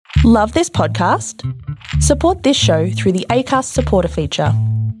Love this podcast? Support this show through the Acast supporter feature.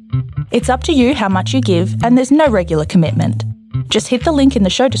 It's up to you how much you give, and there's no regular commitment. Just hit the link in the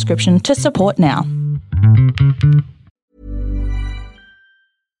show description to support now.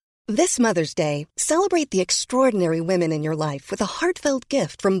 This Mother's Day, celebrate the extraordinary women in your life with a heartfelt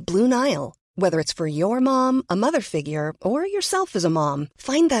gift from Blue Nile. Whether it's for your mom, a mother figure, or yourself as a mom,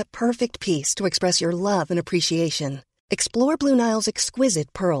 find that perfect piece to express your love and appreciation. Explore Blue Nile's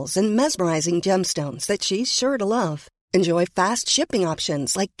exquisite pearls and mesmerizing gemstones that she's sure to love. Enjoy fast shipping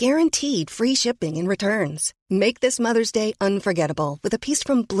options like guaranteed free shipping and returns. Make this Mother's Day unforgettable with a piece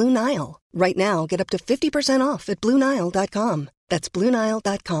from Blue Nile. Right now, get up to 50% off at BlueNile.com. That's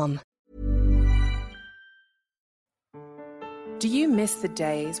BlueNile.com. Do you miss the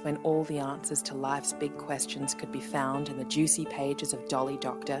days when all the answers to life's big questions could be found in the juicy pages of Dolly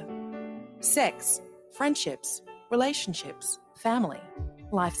Doctor? Sex, friendships, relationships, family,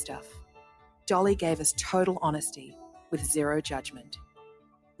 life stuff. Dolly gave us total honesty with zero judgment.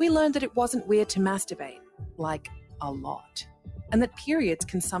 We learned that it wasn't weird to masturbate, like a lot, and that periods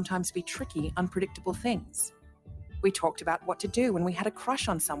can sometimes be tricky, unpredictable things. We talked about what to do when we had a crush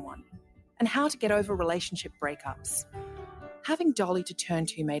on someone and how to get over relationship breakups. Having Dolly to turn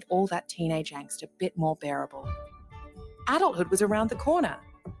to made all that teenage angst a bit more bearable. Adulthood was around the corner.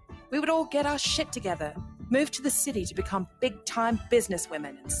 We would all get our shit together, move to the city to become big-time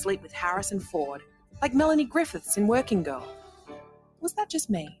businesswomen and sleep with Harrison Ford, like Melanie Griffiths in Working Girl. Was that just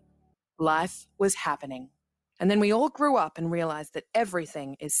me? Life was happening. And then we all grew up and realized that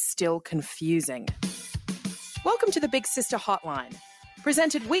everything is still confusing. Welcome to the Big Sister Hotline.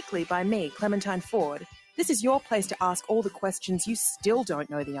 Presented weekly by me, Clementine Ford, this is your place to ask all the questions you still don't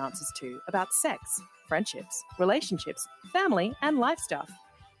know the answers to about sex, friendships, relationships, family, and life stuff,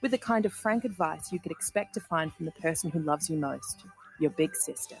 with the kind of frank advice you could expect to find from the person who loves you most, your big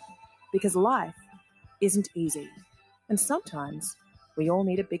sister. Because life isn't easy, and sometimes we all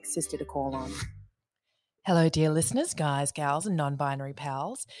need a big sister to call on. Hello, dear listeners, guys, gals, and non-binary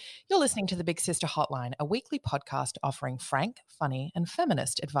pals. You're listening to the Big Sister Hotline, a weekly podcast offering frank, funny, and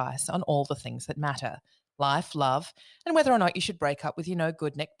feminist advice on all the things that matter. Life, love, and whether or not you should break up with your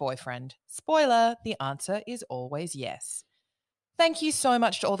no-good Nick boyfriend. Spoiler, the answer is always yes. Thank you so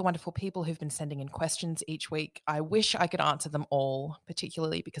much to all the wonderful people who've been sending in questions each week. I wish I could answer them all,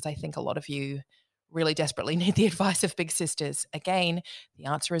 particularly because I think a lot of you really desperately need the advice of big sisters. Again, the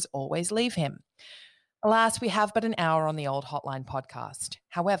answer is always leave him. Alas, we have but an hour on the old Hotline podcast.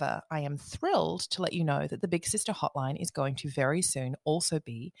 However, I am thrilled to let you know that the Big Sister Hotline is going to very soon also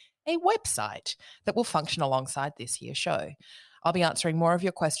be a website that will function alongside this here show. I'll be answering more of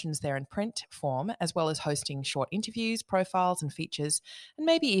your questions there in print form, as well as hosting short interviews, profiles, and features, and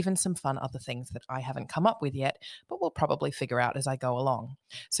maybe even some fun other things that I haven't come up with yet, but we'll probably figure out as I go along.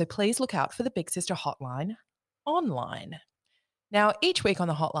 So please look out for the Big Sister Hotline online. Now, each week on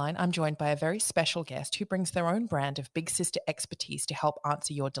the hotline, I'm joined by a very special guest who brings their own brand of big sister expertise to help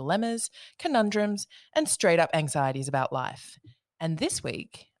answer your dilemmas, conundrums, and straight-up anxieties about life. And this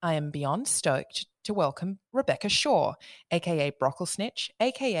week, I am beyond stoked to welcome Rebecca Shaw, aka Brocklesnitch,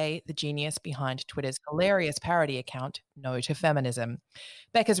 aka the genius behind Twitter's hilarious parody account, No to Feminism.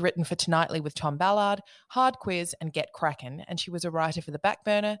 Becca's written for Tonightly with Tom Ballard, Hard Quiz, and Get Crackin', and she was a writer for The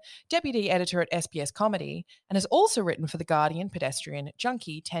Backburner, deputy editor at SBS Comedy, and has also written for The Guardian, Pedestrian,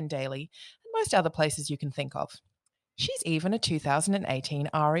 Junkie, 10 Daily, and most other places you can think of. She's even a 2018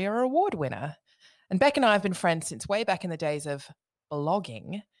 ARIA Award winner. And Beck and I have been friends since way back in the days of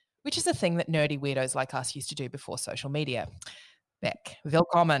blogging, which is a thing that nerdy weirdos like us used to do before social media. Beck,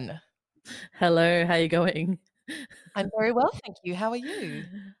 willkommen. Hello, how are you going? I'm very well, thank you. How are you?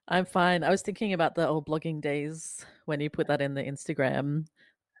 I'm fine. I was thinking about the old blogging days when you put that in the Instagram.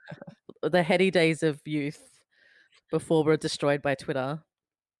 The heady days of youth before we're destroyed by Twitter.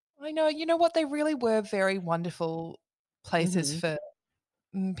 I know. You know what? They really were very wonderful places for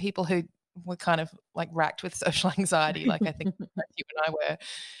people who were kind of like racked with social anxiety, like I think you and I were,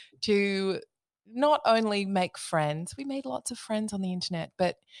 to not only make friends, we made lots of friends on the internet,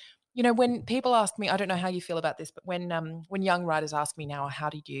 but you know, when people ask me, I don't know how you feel about this, but when young writers ask me now, how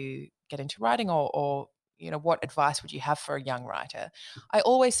did you get into writing, or you know, what advice would you have for a young writer? I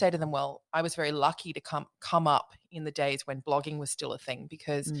always say to them, well, I was very lucky to come up in the days when blogging was still a thing,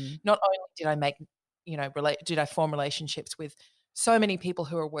 because not only did I make, you know, did I form relationships with so many people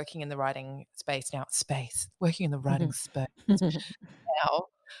who are working in the writing space now, working in the writing space now,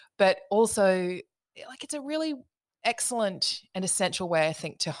 but also like it's a really excellent and essential way, I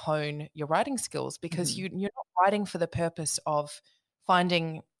think, to hone your writing skills, because you're not writing for the purpose of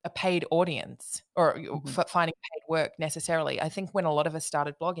finding a paid audience or Mhm. finding paid work necessarily. I think when a lot of us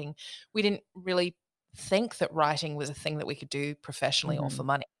started blogging, we didn't really think that writing was a thing that we could do professionally or for Mhm.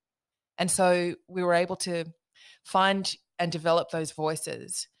 money. And so we were able to find and develop those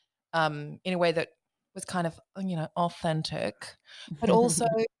voices in a way that was kind of, authentic, but also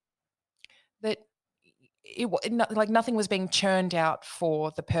that like nothing was being churned out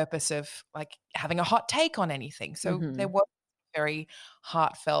for the purpose of like having a hot take on anything. So there Mhm. was very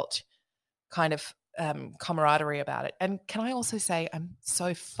heartfelt kind of camaraderie about it. And can I also say I'm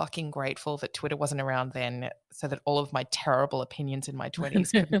so fucking grateful that Twitter wasn't around then, so that all of my terrible opinions in my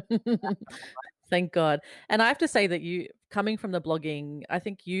 20s could. Thank God. And I have to say that you, coming from the blogging, I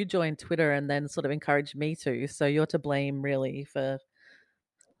think you joined Twitter and then sort of encouraged me to. So you're to blame really for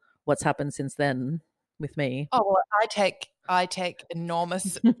what's happened since then with me. Oh, well, I take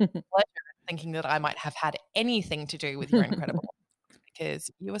enormous pleasure thinking that I might have had anything to do with your incredible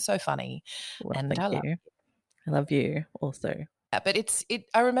because you were so funny Well, and thank I love you. I love you also. that. But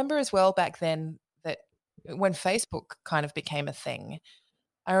I remember as well back then that when Facebook kind of became a thing,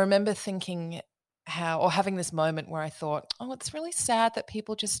 I remember thinking having this moment where I thought, oh, it's really sad that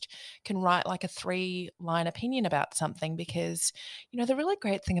people just can write like a 3-line opinion about something because, the really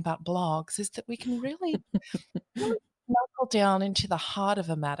great thing about blogs is that we can really knuckle down into the heart of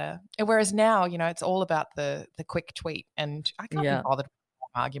a matter. And whereas now, it's all about the quick tweet, and I can't be Yeah. bothered with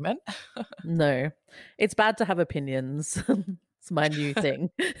an argument. No, it's bad to have opinions. It's my new thing.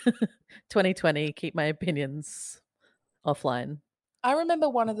 2020, keep my opinions offline. I remember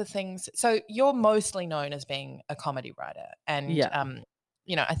one of the things. So you're mostly known as being a comedy writer, and Yeah.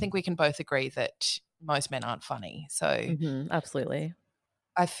 I think we can both agree that most men aren't funny. So Absolutely.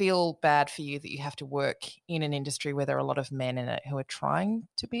 I feel bad for you that you have to work in an industry where there are a lot of men in it who are trying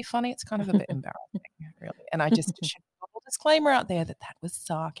to be funny. It's kind of a bit embarrassing, really. And I just should put a little disclaimer out there that was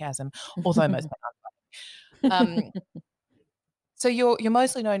sarcasm, although most men aren't funny. So you're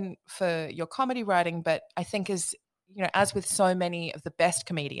mostly known for your comedy writing, but I think as with so many of the best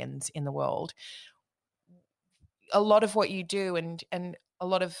comedians in the world, a lot of what you do and a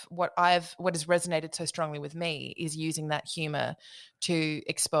lot of what has resonated so strongly with me is using that humor to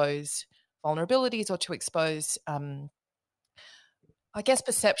expose vulnerabilities or to expose I guess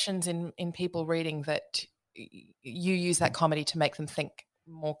perceptions in people reading that you use that comedy to make them think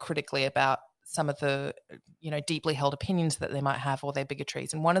more critically about some of the deeply held opinions that they might have or their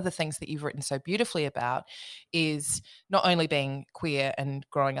bigotries. And one of the things that you've written so beautifully about is not only being queer and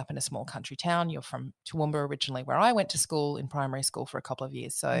growing up in a small country town. You're from Toowoomba originally, where I went to school in primary school for a couple of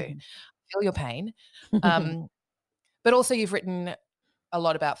years, so I feel your pain. But also you've written a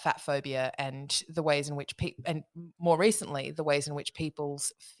lot about fat phobia and the ways in which and more recently, the ways in which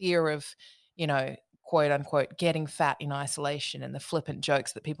people's fear of, quote unquote, getting fat in isolation and the flippant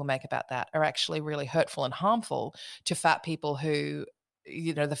jokes that people make about that are actually really hurtful and harmful to fat people who,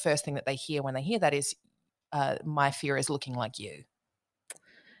 the first thing that they hear when they hear that is, my fear is looking like you.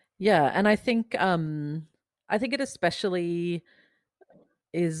 Yeah, and I think it especially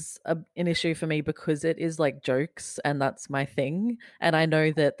is an issue for me because it is like jokes and that's my thing, and I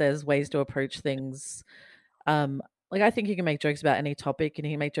know that there's ways to approach things. Like I think you can make jokes about any topic and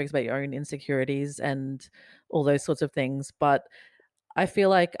you can make jokes about your own insecurities and all those sorts of things, but I feel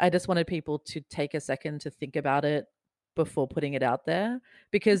like I just wanted people to take a second to think about it before putting it out there,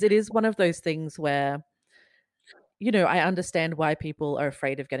 because it is one of those things where I understand why people are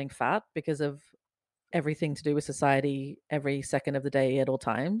afraid of getting fat because of everything to do with society every second of the day at all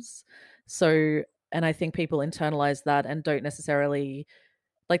times. So, and I think people internalize that and don't necessarily,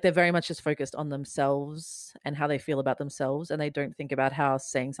 like, they're very much just focused on themselves and how they feel about themselves, and they don't think about how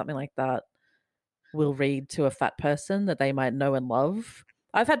saying something like that will read to a fat person that they might know and love.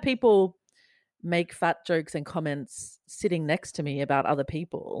 I've had people make fat jokes and comments sitting next to me about other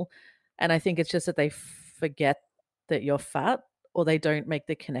people, and I think it's just that they forget that you're fat, or they don't make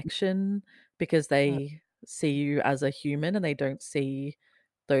the connection because they see you as a human and they don't see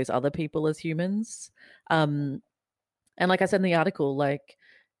those other people as humans. And like I said in the article, like,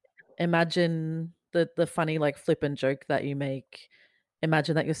 imagine the funny, like, flippant joke that you make.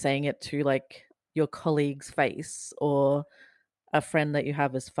 Imagine that you're saying it to like your colleague's face or a friend that you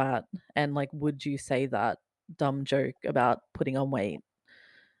have is fat, and like, would you say that dumb joke about putting on weight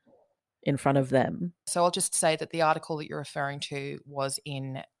in front of them? So I'll just say that the article that you're referring to was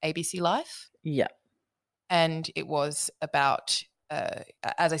in ABC Life. Yeah. And it was about,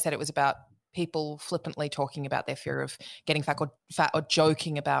 as I said, it was about people flippantly talking about their fear of getting fat or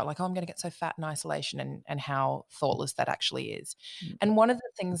joking about like, oh, I'm going to get so fat in isolation, and how thoughtless that actually is. And one of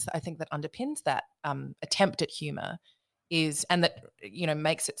the things I think that underpins that attempt at humor is, and that,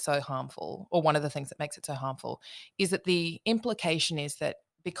 makes it so harmful, or one of the things that makes it so harmful, is that the implication is that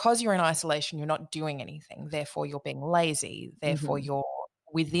because you're in isolation, you're not doing anything, therefore you're being lazy, therefore you're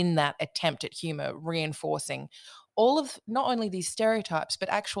within that attempt at humor reinforcing all of not only these stereotypes but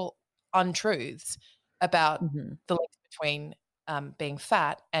actual untruths about the link between being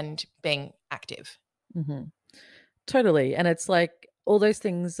fat and being active. Totally. And it's like all those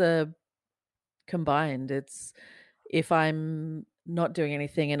things are combined. It's if I'm not doing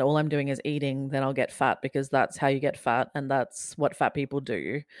anything and all I'm doing is eating, then I'll get fat because that's how you get fat and that's what fat people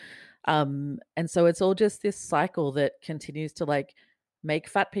do. And so it's all just this cycle that continues to like make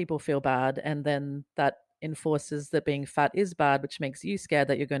fat people feel bad, and then that enforces that being fat is bad, which makes you scared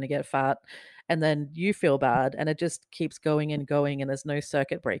that you're going to get fat, and then you feel bad, and it just keeps going and going, and there's no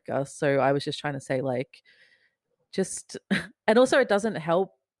circuit breaker. So I was just trying to say, like, just and also it doesn't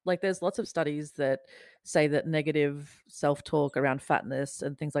help. Like, there's lots of studies that say that negative self-talk around fatness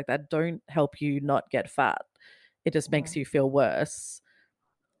and things like that don't help you not get fat. It just makes you feel worse,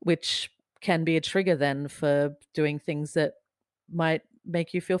 which can be a trigger then for doing things that might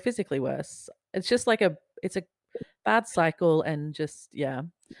make you feel physically worse. It's just like it's a bad cycle, and just, yeah,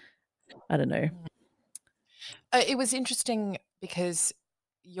 I don't know. It was interesting because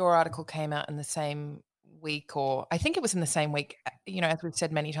your article came out in the same week, or I think it was in the same week. As we've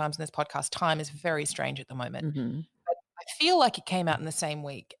said many times in this podcast, time is very strange at the moment. But I feel like it came out in the same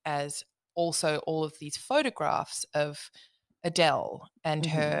week as also all of these photographs of Adele and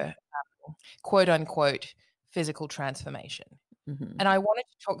her quote unquote physical transformation. And I wanted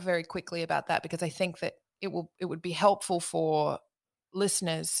to talk very quickly about that because I think that it would be helpful for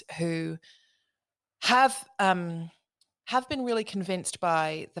listeners who have been really convinced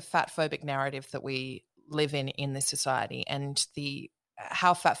by the fatphobic narrative that we live in this society, and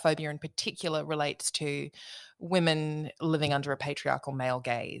how fat phobia in particular relates to women living under a patriarchal male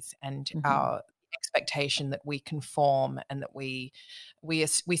gaze, and our expectation that we conform and that we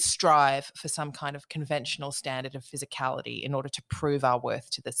strive for some kind of conventional standard of physicality in order to prove our worth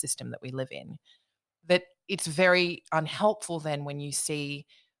to the system that we live in. That it's very unhelpful then when you see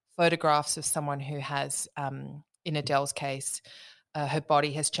photographs of someone who has, in Adele's case, her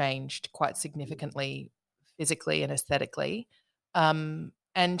body has changed quite significantly physically and aesthetically. And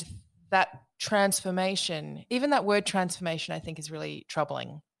that transformation, even that word transformation, I think is really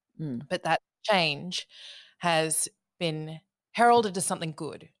troubling. But that change has been heralded as something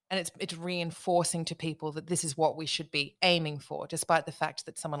good, and it's reinforcing to people that this is what we should be aiming for, despite the fact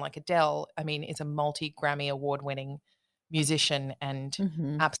that someone like Adele, I mean, is a multi-Grammy award-winning musician and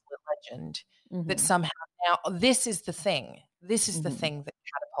absolute legend, that somehow now this is the thing. This is the thing that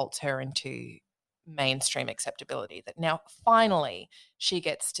catapults her into mainstream acceptability, that now finally she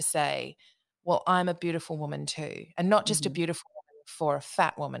gets to say, well, I'm a beautiful woman too, and not just a beautiful woman for a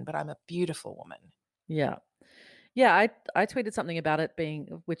fat woman, but I'm a beautiful woman. Yeah. I tweeted something about it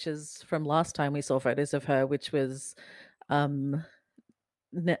being, which is from last time we saw photos of her, which was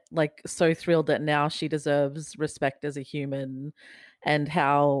like so thrilled that now she deserves respect as a human, and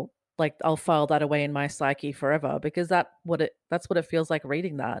how like I'll file that away in my psyche forever, because that's what it feels like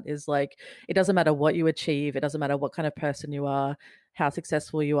reading that. Is like, it doesn't matter what you achieve, it doesn't matter what kind of person you are, how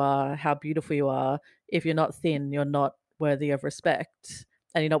successful you are, how beautiful you are, if you're not thin, you're not worthy of respect,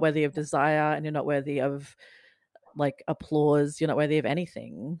 and you're not worthy of desire, and you're not worthy of like applause, you're not worthy of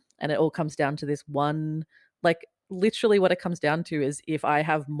anything. And it all comes down to this one, like literally what it comes down to is, if I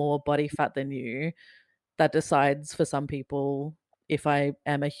have more body fat than you, that decides for some people if I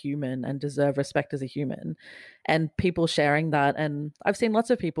am a human and deserve respect as a human. And people sharing that, and I've seen lots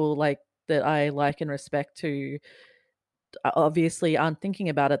of people like that I like and respect who obviously aren't thinking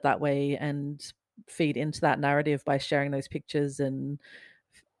about it that way and feed into that narrative by sharing those pictures and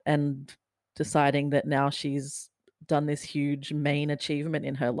deciding that now she's done this huge main achievement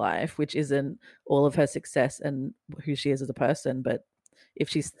in her life, which isn't all of her success and who she is as a person, but if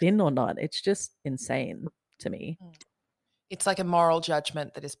she's thin or not. It's just insane to me. It's like a moral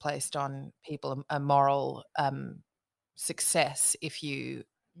judgment that is placed on people, a moral success if you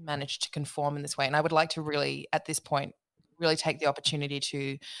manage to conform in this way. And I would like to really, at this point, really take the opportunity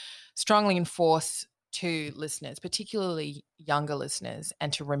to strongly enforce to listeners, particularly younger listeners,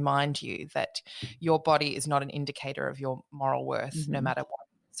 and to remind you that your body is not an indicator of your moral worth, no matter what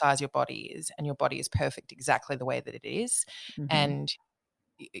size your body is, and your body is perfect exactly the way that it is. And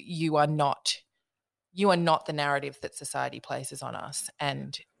you are not the narrative that society places on us.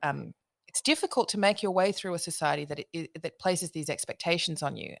 And it's difficult to make your way through a society that places these expectations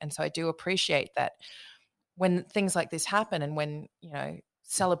on you. And so I do appreciate that when things like this happen, and when,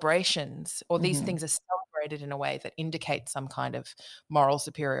 celebrations or these things are celebrated in a way that indicates some kind of moral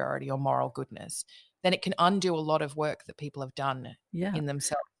superiority or moral goodness, then it can undo a lot of work that people have done in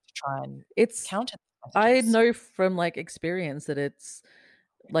themselves to try and counter these I messages. know from like experience that it's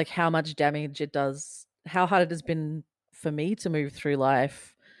like how much damage it does, how hard it has been for me to move through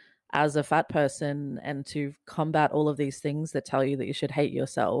life as a fat person and to combat all of these things that tell you that you should hate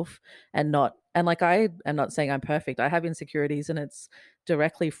yourself and like I am not saying I'm perfect. I have insecurities and it's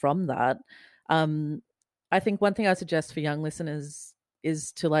directly from that. I think one thing I suggest for young listeners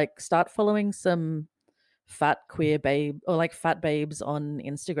is to like start following some fat queer babe or like fat babes on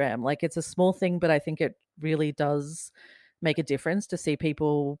Instagram. Like it's a small thing, but I think it really does make a difference to see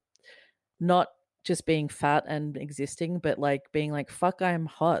people not just being fat and existing, but like being like, fuck, I'm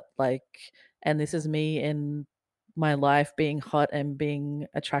hot. Like, and this is me in my life being hot and being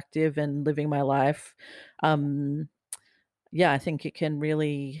attractive and living my life. Yeah, I think it can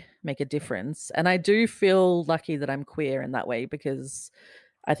really make a difference. And I do feel lucky that I'm queer in that way because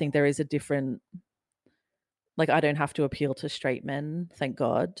I think there is a different, like, I don't have to appeal to straight men, thank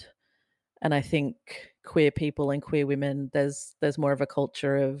God. And I think queer people and queer women, there's more of a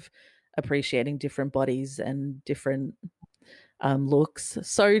culture of appreciating different bodies and different looks.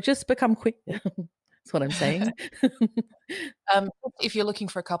 So just become queer. That's what I'm saying. If you're looking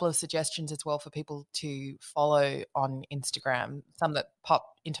for a couple of suggestions as well for people to follow on Instagram, some that pop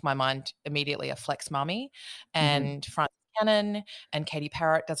into my mind immediately are Flex Mummy and Frances Cannon, and Katie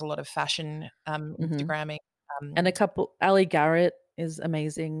Parrott does a lot of fashion Instagramming. And a couple, Ali Garrett is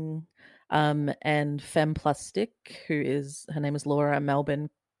amazing. And Femme Plastic, her name is Laura, a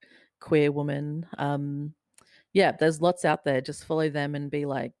Melbourne queer woman. Yeah, there's lots out there. Just follow them and be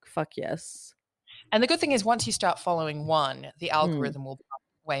like, fuck yes. And the good thing is once you start following one, the algorithm will pop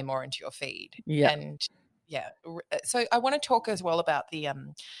way more into your feed. Yeah. And so I want to talk as well about the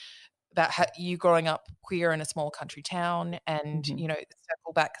about how you growing up queer in a small country town and, you know,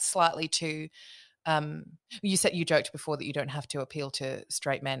 circle back slightly to you joked before that you don't have to appeal to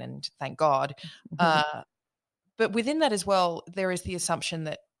straight men, and thank God. But within that as well, there is the assumption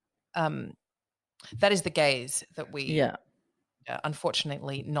that that is the gaze that we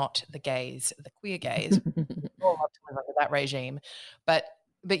unfortunately not the gays, the queer gays. We all love to live under that regime. But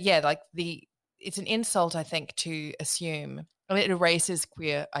yeah, like it's an insult, I think, to assume, I mean, it erases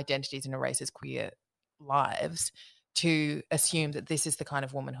queer identities and erases queer lives to assume that this is the kind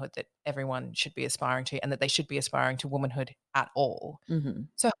of womanhood that everyone should be aspiring to and that they should be aspiring to womanhood at all.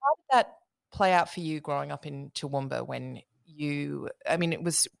 So how did that play out for you growing up in Toowoomba when it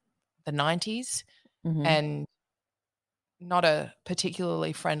was the 90s and not a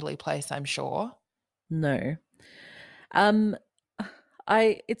particularly friendly place, I'm sure. No.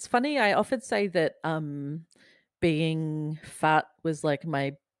 It's funny, I often say that being fat was like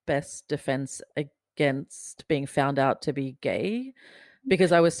my best defense against being found out to be gay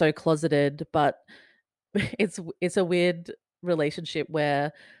because I was so closeted, but it's a weird relationship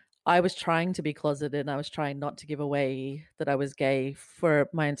where I was trying to be closeted and I was trying not to give away that I was gay for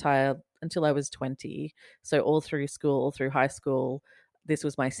until I was 20. So all through school, all through high school, this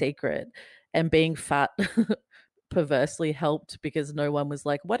was my secret. And being fat perversely helped because no one was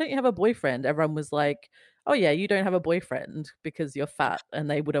like, why don't you have a boyfriend? Everyone was like, oh yeah, you don't have a boyfriend because you're fat and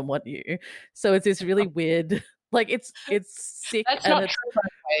they wouldn't want you. So it's this really weird, like it's sick. That's not true, by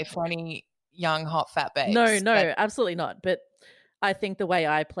the way, for any young hot fat babes. No, absolutely not. But I think the way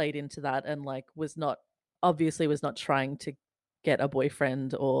I played into that and like was not trying to get a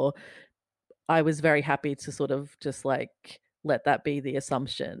boyfriend, or I was very happy to sort of just like let that be the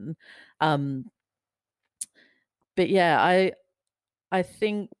assumption. But yeah, I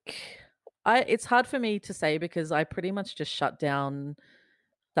think it's hard for me to say because I pretty much just shut down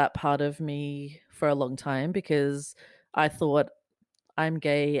that part of me for a long time because I thought I'm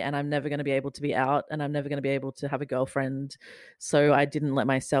gay and I'm never going to be able to be out and I'm never going to be able to have a girlfriend. So I didn't let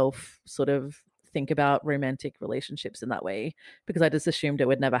myself sort of think about romantic relationships in that way because I just assumed it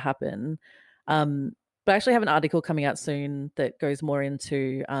would never happen. But I actually have an article coming out soon that goes more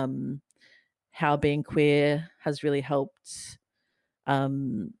into how being queer has really helped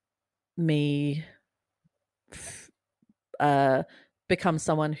me become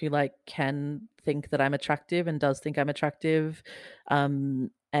someone who like can think that I'm attractive and does think I'm attractive. And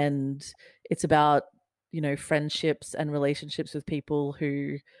it's about, you know, friendships and relationships with people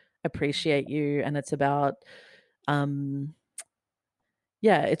who appreciate you. And it's about,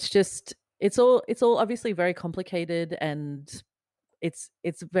 it's all obviously very complicated and it's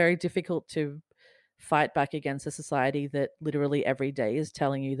very difficult to fight back against a society that literally every day is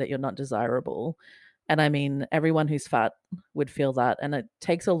telling you that you're not desirable. And I mean, everyone who's fat would feel that. And it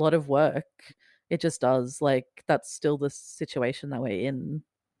takes a lot of work. It just does. Like, that's still the situation that we're in.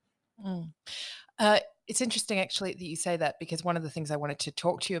 It's interesting, actually, that you say that, because one of the things I wanted to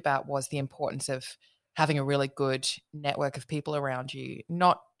talk to you about was the importance of having a really good network of people around you,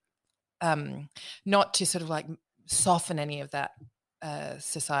 not to sort of like soften any of that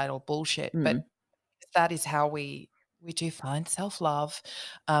societal bullshit, but that is how we do find self-love.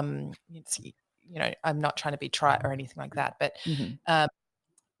 It's, you know, I'm not trying to be trite or anything like that, but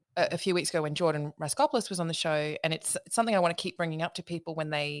a few weeks ago when Jordan Raskopoulos was on the show, and it's something I want to keep bringing up to people when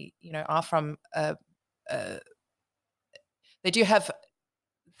they, you know, are from they do have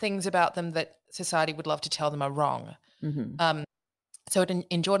things about them that society would love to tell them are wrong. So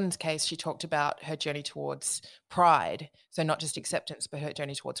in Jordan's case, she talked about her journey towards pride. So not just acceptance, but her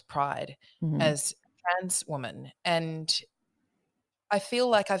journey towards pride as a trans woman. And I feel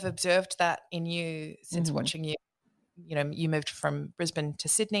like I've observed that in you since watching you. You know, you moved from Brisbane to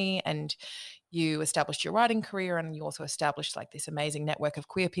Sydney, and you established your writing career, and you also established like this amazing network of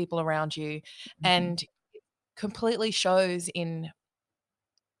queer people around you. And it completely shows in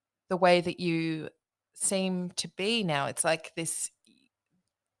the way that you seem to be now. It's like this,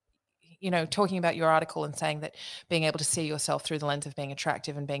 you know, talking about your article and saying that being able to see yourself through the lens of being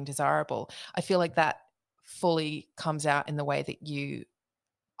attractive and being desirable, I feel like that fully comes out in the way that you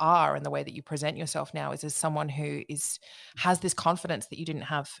are and the way that you present yourself now, is as someone who has this confidence that you didn't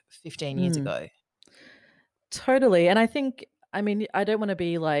have 15 years ago. Totally. And I think, I mean, I don't want to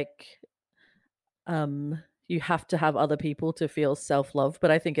be like, you have to have other people to feel self-love,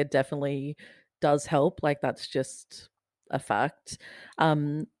 but I think it definitely does help. Like, that's just a fact.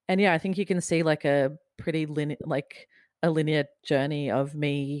 And yeah, I think you can see like a pretty linear journey of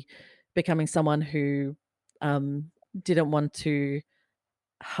me becoming someone who didn't want to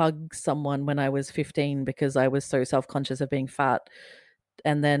hug someone when I was 15 because I was so self-conscious of being fat,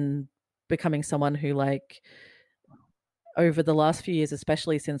 and then becoming someone who, like, over the last few years,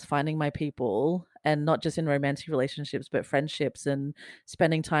 especially since finding my people, and not just in romantic relationships but friendships and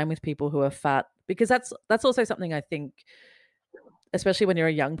spending time with people who are fat, because that's also something I think, especially when you're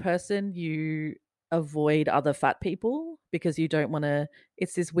a young person, you avoid other fat people because you don't want to,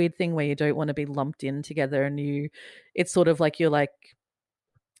 it's this weird thing where you don't want to be lumped in together, and it's sort of like you're like,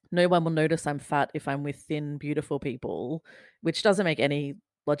 no one will notice I'm fat if I'm with thin, beautiful people, which doesn't make any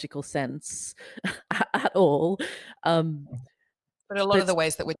logical sense at all. But a lot of the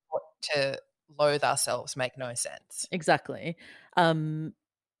ways that we're taught to loathe ourselves make no sense. Exactly. And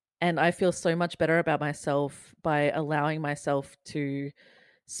I feel so much better about myself by allowing myself to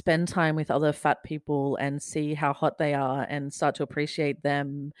spend time with other fat people and see how hot they are and start to appreciate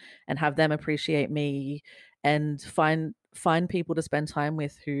them and have them appreciate me, and find people to spend time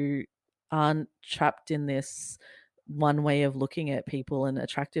with who aren't trapped in this one way of looking at people and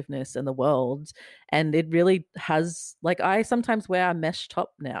attractiveness and the world. And it really has, like, I sometimes wear a mesh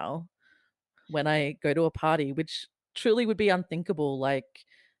top now when I go to a party, which truly would be unthinkable like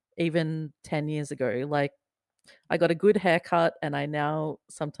even 10 years ago. Like, I got a good haircut and I now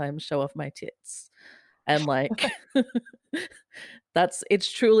sometimes show off my tits. And like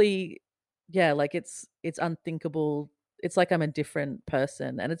it's truly, yeah, like it's unthinkable. It's like I'm a different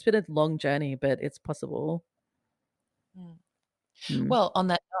person, and it's been a long journey, but it's possible. Well, on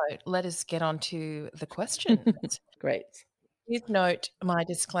that note, let us get on to the questions. Great. Please note my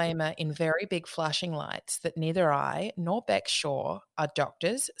disclaimer in very big flashing lights that neither I nor Beck Shaw are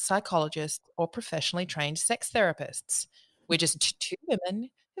doctors, psychologists, or professionally trained sex therapists. We're just two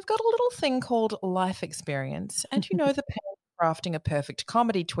women who've got a little thing called life experience, and who know the pain of crafting a perfect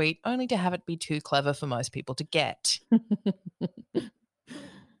comedy tweet only to have it be too clever for most people to get.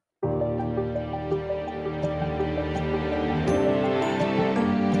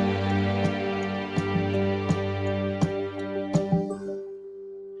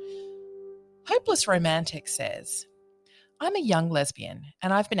 Hopeless Romantic says, I'm a young lesbian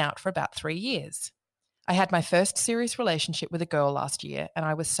and I've been out for about 3 years. I had my first serious relationship with a girl last year, and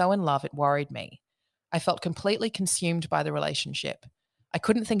I was so in love it worried me. I felt completely consumed by the relationship. I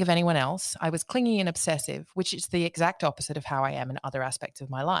couldn't think of anyone else. I was clingy and obsessive, which is the exact opposite of how I am in other aspects of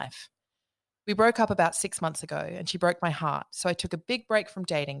my life. We broke up about 6 months ago, and she broke my heart, so I took a big break from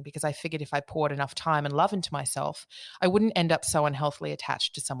dating because I figured if I poured enough time and love into myself, I wouldn't end up so unhealthily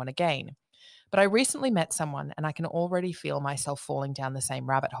attached to someone again. But I recently met someone and I can already feel myself falling down the same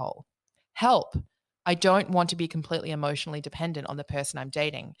rabbit hole. Help! I don't want to be completely emotionally dependent on the person I'm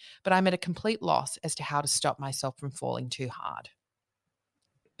dating, but I'm at a complete loss as to how to stop myself from falling too hard.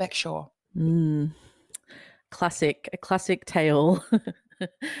 Beck Shaw. A classic tale.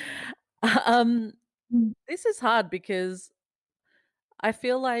 This is hard because I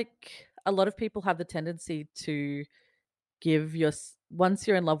feel like a lot of people have the tendency to once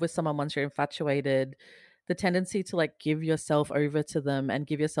you're in love with someone, once you're infatuated, the tendency to like give yourself over to them and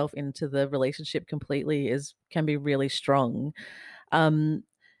give yourself into the relationship completely can be really strong. And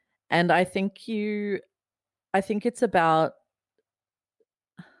I think it's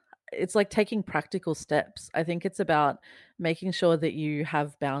like taking practical steps. I think it's about making sure that you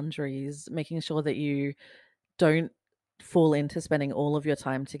have boundaries, making sure that you don't fall into spending all of your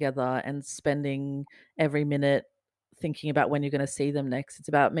time together and spending every minute thinking about when you're going to see them next. It's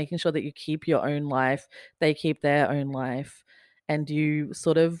about making sure that you keep your own life, they keep their own life, and you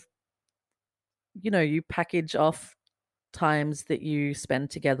sort of, you package off times that you spend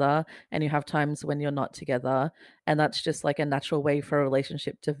together and you have times when you're not together, and that's just like a natural way for a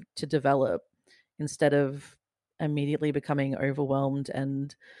relationship to develop, instead of immediately becoming overwhelmed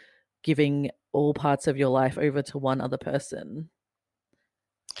and giving all parts of your life over to one other person.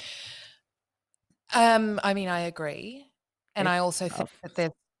 I mean, I agree. And I also think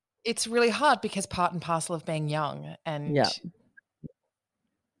that it's really hard because part and parcel of being young. And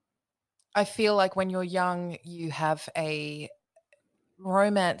I feel like when you're young, you have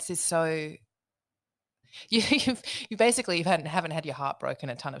romance is so you haven't had your heart broken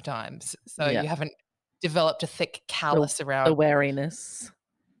a ton of times, so you haven't developed a thick callus around the wariness.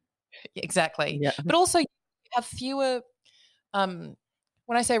 Exactly. Yeah. But also you have fewer.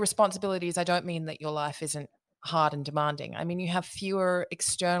 When I say responsibilities, I don't mean that your life isn't hard and demanding. I mean you have fewer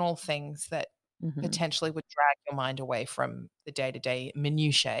external things that potentially would drag your mind away from the day-to-day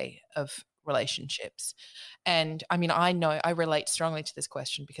minutiae of relationships. And I mean, I know I relate strongly to this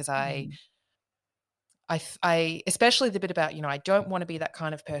question because I especially the bit about, I don't want to be that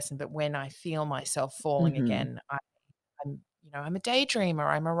kind of person, but when I feel myself falling again, I'm a daydreamer,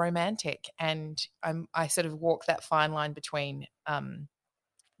 I'm a romantic, and I sort of walk that fine line between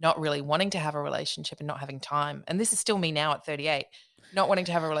not really wanting to have a relationship and not having time. And this is still me now at 38, not wanting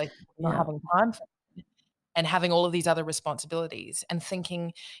to have a relationship, not having time for it, and having all of these other responsibilities, and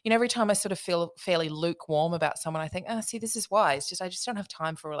thinking, every time I sort of feel fairly lukewarm about someone, I think, see, this is why. It's just I just don't have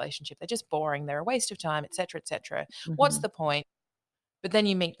time for a relationship. They're just boring. They're a waste of time, et cetera, et cetera. What's the point? But then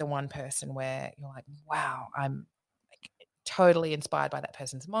you meet the one person where you're like, wow, I'm totally inspired by that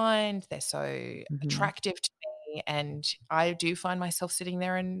person's mind. They're so attractive to me, and I do find myself sitting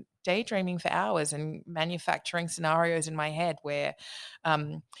there and daydreaming for hours and manufacturing scenarios in my head where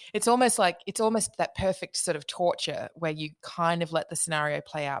it's almost that perfect sort of torture where you kind of let the scenario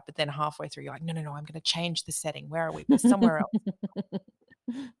play out, but then halfway through you're like, no, I'm going to change the setting. Where are we? We're somewhere else.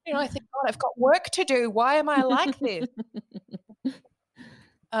 I think, God, I've got work to do. Why am I like this?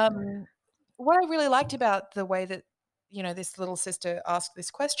 What I really liked about the way that this little sister asked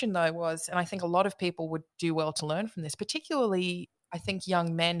this question, though, was, and I think a lot of people would do well to learn from this, particularly I think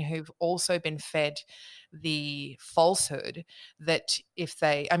young men who've also been fed the falsehood that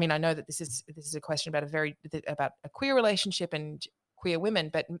I know that this is a question about a queer relationship and queer women,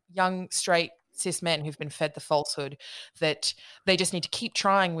 but young straight cis men who've been fed the falsehood that they just need to keep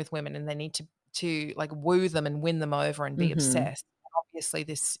trying with women and they need to like woo them and win them over and be obsessed. And obviously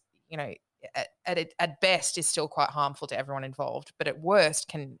this, at best is still quite harmful to everyone involved, but at worst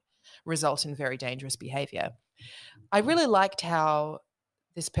can result in very dangerous behavior. I really liked how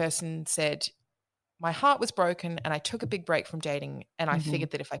this person said, my heart was broken and I took a big break from dating, and I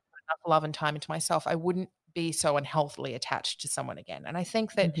figured that if I put enough love and time into myself, I wouldn't be so unhealthily attached to someone again. And I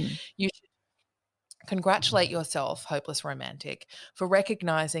think that you should congratulate yourself, hopeless romantic, for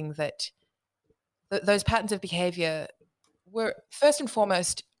recognizing that those patterns of behavior were first and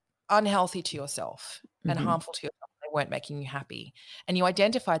foremost unhealthy to yourself and harmful to yourself. They weren't making you happy. And you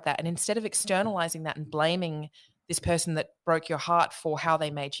identified that. And instead of externalizing that and blaming this person that broke your heart for how they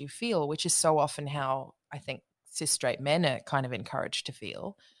made you feel, which is so often how I think cis straight men are kind of encouraged to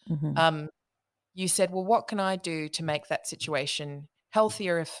feel, you said, well, what can I do to make that situation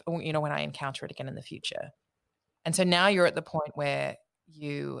healthier if, when I encounter it again in the future? And so now you're at the point where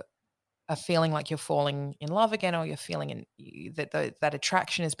you are feeling like you're falling in love again, or you're feeling that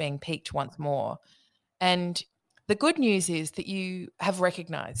attraction is being piqued once more. And the good news is that you have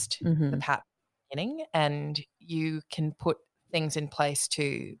recognized the pattern at the beginning, and you can put things in place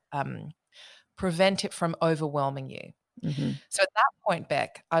to prevent it from overwhelming you. So at that point,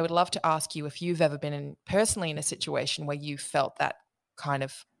 Beck, I would love to ask you if you've ever been personally in a situation where you felt that kind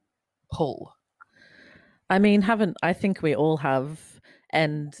of pull. I mean, I think we all have.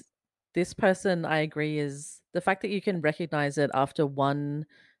 And this person, I agree, is the fact that you can recognize it after one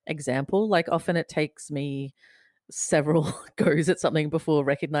example. Like often it takes me several goes at something before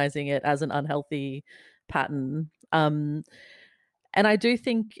recognizing it as an unhealthy pattern. And I do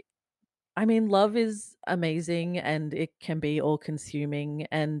think I mean, love is amazing and it can be all consuming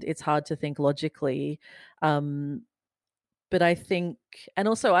and it's hard to think logically. Um, but I think, and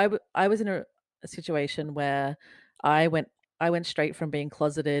also I was in a situation where I went I went straight from being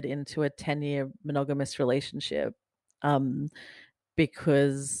closeted into a 10-year monogamous relationship. Um,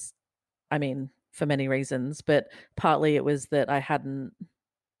 because I mean, for many reasons, but partly it was that I hadn't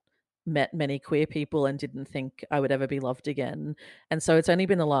met many queer people and didn't think I would ever be loved again. And so it's only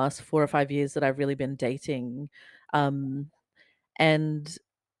been the last 4 or 5 years that I've really been dating. Um, and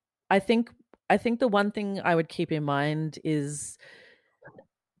I think I think the one thing I would keep in mind is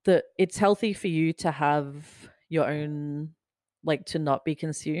that it's healthy for you to have your own, like, to not be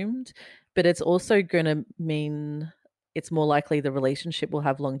consumed, but it's also going to mean it's more likely the relationship will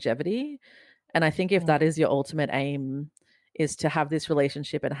have longevity. And I think if that is your ultimate aim, is to have this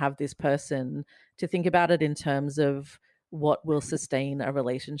relationship and have this person, to think about it in terms of what will sustain a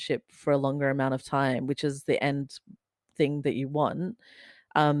relationship for a longer amount of time, which is the end thing that you want.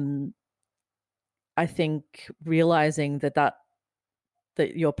 um I think realizing that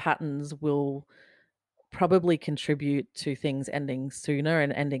your patterns will probably contribute to things ending sooner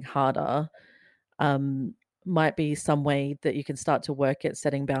and ending harder, um, might be some way that you can start to work at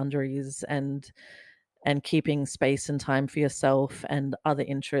setting boundaries and keeping space and time for yourself and other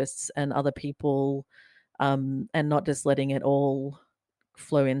interests and other people, and not just letting it all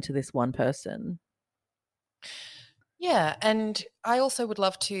flow into this one person. Yeah, and I also would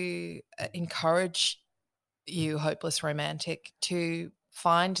love to encourage you, hopeless romantic, to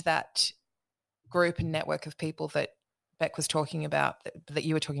find that group and network of people that Beck was talking about, that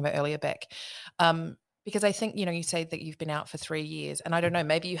you were talking about earlier, Beck. Because I think, you say that you've been out for 3 years, and I don't know,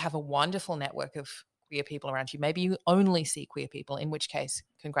 maybe you have a wonderful network of queer people around you. Maybe you only see queer people, in which case,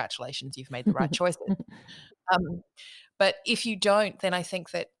 congratulations, you've made the right choices. But if you don't, then I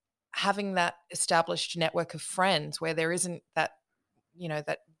think that having that established network of friends where there isn't that,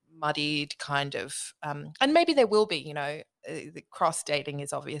 that muddied kind of, and maybe there will be, the cross dating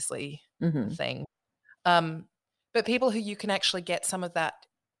is obviously a thing. But people who you can actually get some of that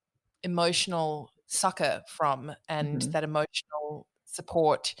emotional succor from and that emotional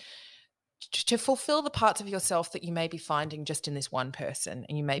support to fulfill the parts of yourself that you may be finding just in this one person,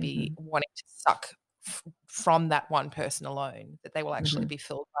 and you may be wanting to suck from that one person alone, that they will actually be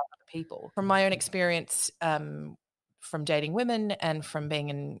filled by other people. From my own experience, from dating women and from being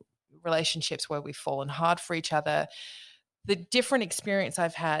in relationships where we've fallen hard for each other, the different experience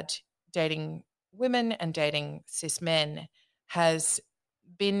I've had dating women and dating cis men has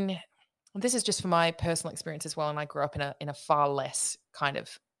been, this is just for my personal experience as well, and I grew up in a far less kind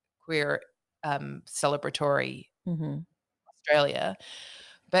of queer celebratory Australia,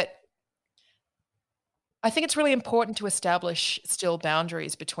 but I think it's really important to establish still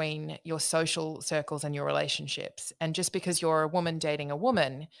boundaries between your social circles and your relationships. And just because you're a woman dating a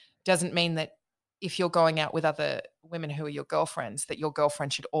woman doesn't mean that if you're going out with other women who are your girlfriends, that your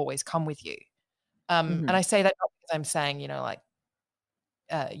girlfriend should always come with you. And I say that not because I'm saying,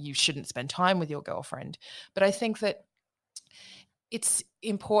 you shouldn't spend time with your girlfriend, but I think that it's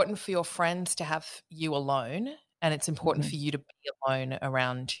important for your friends to have you alone, and it's important for you to be alone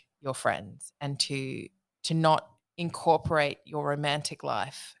around your friends, and to not incorporate your romantic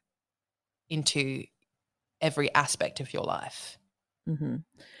life into every aspect of your life.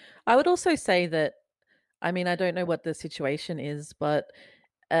 I would also say that, I mean, I don't know what the situation is, but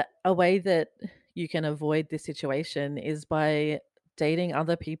a way that you can avoid this situation is by dating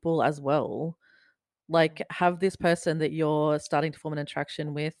other people as well. Like, have this person that you're starting to form an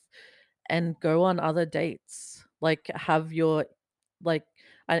attraction with and go on other dates. Like, have your, like,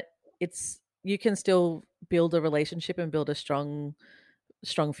 you can still build a relationship and build a strong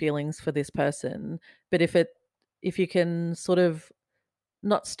feelings for this person, but if you can sort of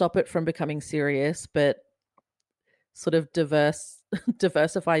not stop it from becoming serious, but sort of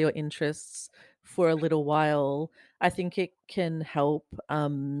diversify your interests for a little while, I think it can help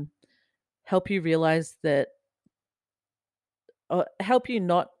you realize that, help you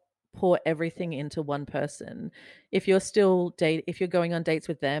not pour everything into one person. If you're going on dates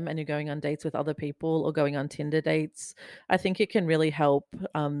with them and you're going on dates with other people or going on Tinder dates, I think it can really help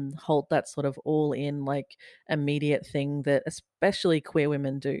hold that sort of all in, like, immediate thing that especially queer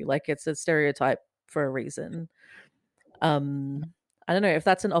women do. Like, it's a stereotype for a reason. I don't know if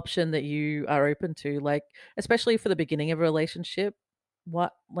that's an option that you are open to, like, especially for the beginning of a relationship.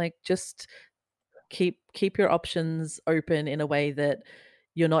 Just keep your options open in a way that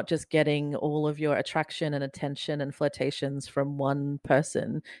you're not just getting all of your attraction and attention and flirtations from one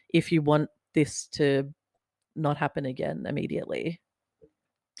person if you want this to not happen again immediately.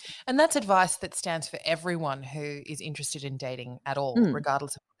 And that's advice that stands for everyone who is interested in dating at all,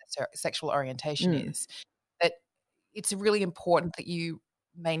 regardless of what their sexual orientation is. That it's really important that you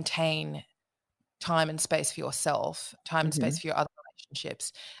maintain time and space for yourself, time and space for your other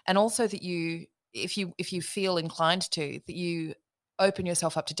relationships, and also that you, if you feel inclined to, that you open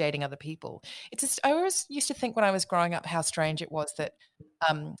yourself up to dating other people. It's just, I always used to think when I was growing up how strange it was that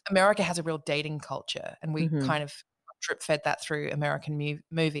America has a real dating culture, and we kind of drip fed that through American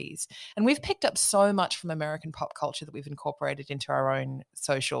movies. And we've picked up so much from American pop culture that we've incorporated into our own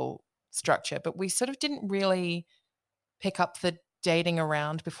social structure, but we sort of didn't really pick up the dating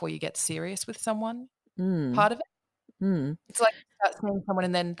around before you get serious with someone part of it. It's like you start seeing someone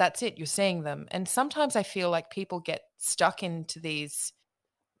and then that's it, you're seeing them. And sometimes I feel like people get stuck into these,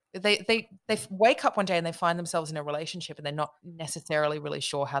 they wake up one day and they find themselves in a relationship and they're not necessarily really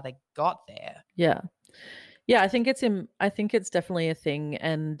sure how they got there. Yeah, I think it's definitely a thing,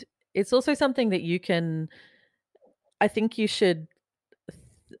 and it's also something that you can, I think you should,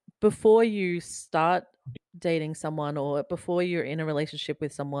 before you start dating someone or before you're in a relationship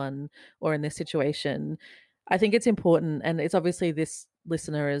with someone or in this situation, I think it's important, and it's obviously this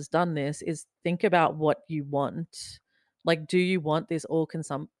listener has done this, is think about what you want. Like, do you want this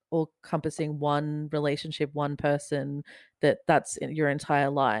all-encompassing one relationship, one person that's in your entire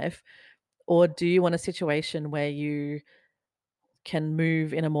life? Or do you want a situation where you can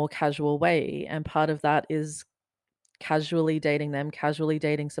move in a more casual way? And part of that is casually dating them, casually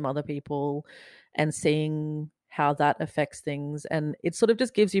dating some other people, and seeing how that affects things. And it sort of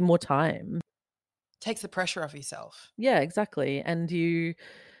just gives you more time. Takes the pressure off yourself. Yeah, exactly. And it's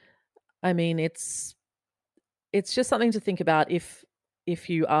just something to think about if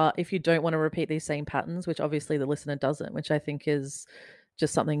you don't want to repeat these same patterns, which obviously the listener doesn't, which I think is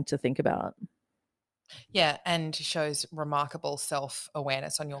just something to think about. Yeah, and shows remarkable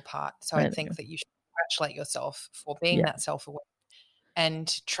self-awareness on your part. So I think that you should congratulate yourself for being that self-aware,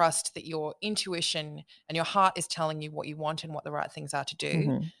 and trust that your intuition and your heart is telling you what you want and what the right things are to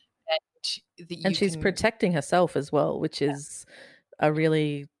do. And she's protecting herself as well, which is a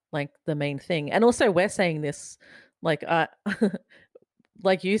really, like, the main thing. And also we're saying this, like,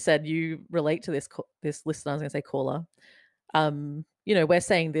 like you said, you relate to this listener, I was going to say caller. We're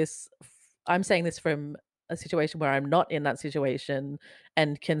saying this, I'm saying this from a situation where I'm not in that situation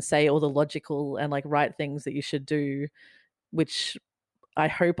and can say all the logical and like right things that you should do, which I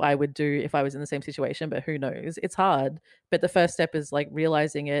hope I would do if I was in the same situation, but who knows? It's hard. But the first step is like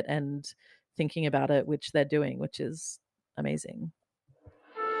realizing it and thinking about it, which they're doing, which is amazing.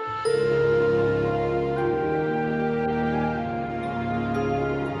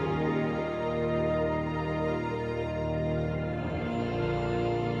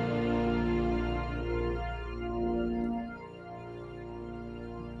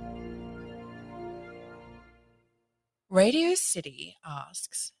 Radio City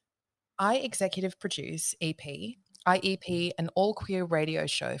asks, I executive produce I EP an all-queer radio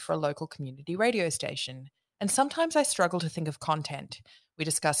show for a local community radio station, and sometimes I struggle to think of content. We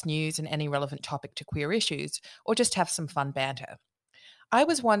discuss news and any relevant topic to queer issues, or just have some fun banter. I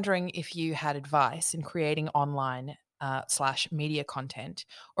was wondering if you had advice in creating online / media content,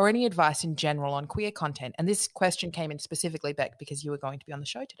 or any advice in general on queer content. And this question came in specifically, Beck, because you were going to be on the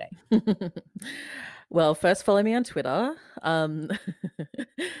show today. Well, first follow me on Twitter. I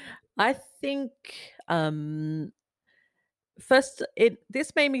think first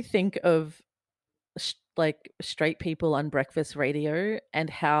this made me think of like straight people on breakfast radio and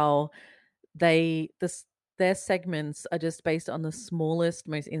how their segments are just based on the smallest,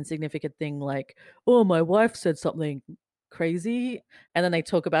 most insignificant thing, like, oh, my wife said something crazy, and then they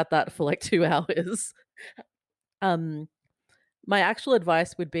talk about that for like 2 hours. My actual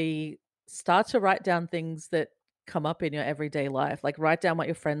advice would be start to write down things that come up in your everyday life. Like, write down what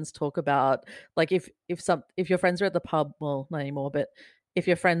your friends talk about. Like, if your friends are at the pub, well, not anymore, but if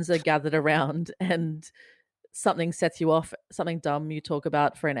your friends are gathered around and something sets you off, something dumb you talk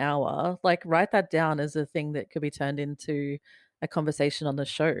about for an hour, like, write that down as a thing that could be turned into a conversation on the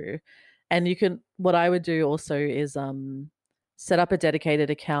show. And what I would do also is set up a dedicated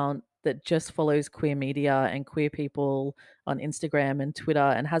account that just follows queer media and queer people on Instagram and Twitter,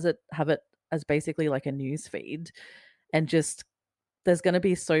 and have it as basically like a news feed. And just, there's going to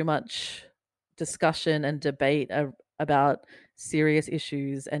be so much discussion and debate about serious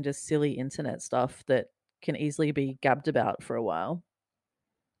issues and just silly internet stuff that can easily be gabbed about for a while.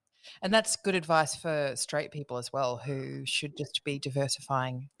 And that's good advice for straight people as well, who should just be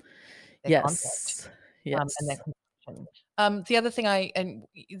diversifying their content and their consumption. The other thing and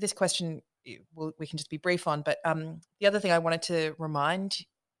this question we can just be brief on, but the other thing I wanted to remind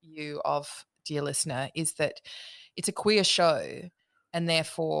you of, dear listener, is that it's a queer show, and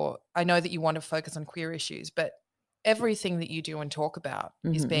therefore I know that you want to focus on queer issues, but everything that you do and talk about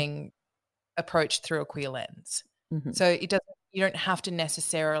is being approached through a queer lens. So you don't have to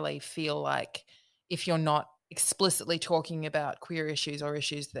necessarily feel like if you're not explicitly talking about queer issues or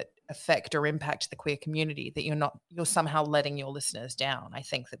issues that affect or impact the queer community, that you're somehow letting your listeners down. I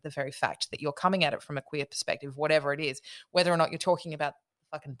think that the very fact that you're coming at it from a queer perspective, whatever it is, whether or not you're talking about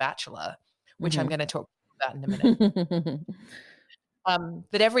the fucking Bachelor, which I'm going to talk about in a minute,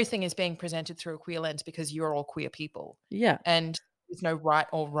 that everything is being presented through a queer lens because you're all queer people. Yeah. And there's no right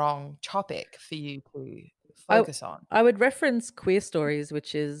or wrong topic for you to focus on. I would reference Queer Stories,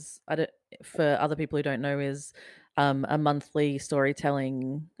 which is, for other people who don't know, is a monthly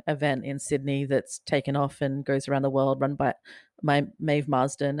storytelling event in Sydney that's taken off and goes around the world, run by Maeve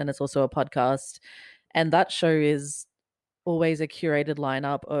Marsden, and it's also a podcast. And that show is always a curated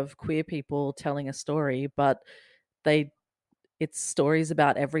lineup of queer people telling a story, but it's stories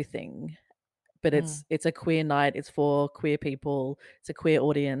about everything. But it's a queer night. It's for queer people. It's a queer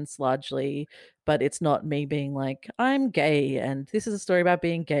audience largely, but it's not me being like, I'm gay and this is a story about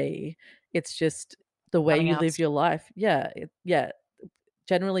being gay. It's just the way you live your life. Yeah.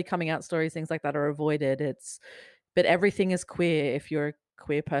 Generally coming out stories, things like that are avoided. But everything is queer if you're a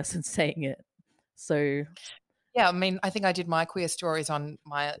queer person saying it. So yeah, I mean, I think I did my queer stories on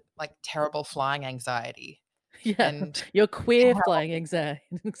my like terrible flying anxiety. Yeah, and your queer flying anxiety.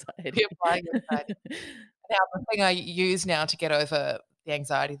 Queer flying anxiety. Now, the thing I use now to get over the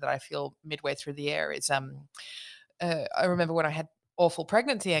anxiety that I feel midway through the air is I remember when I had awful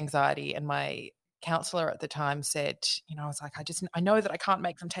pregnancy anxiety, and my counselor at the time said, I was like, I know that I can't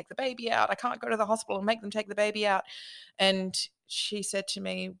make them take the baby out. I can't go to the hospital and make them take the baby out. And she said to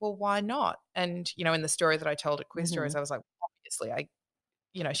me, well, why not? And, in the story that I told at Queer Stories, I was like, obviously,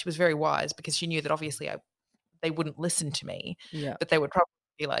 she was very wise because she knew that obviously they wouldn't listen to me, but they would probably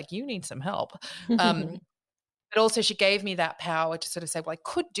be like, you need some help. But also she gave me that power to sort of say, well, I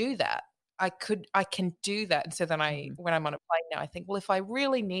could do that. I can do that. And so then when I'm on a plane now, I think, well, if I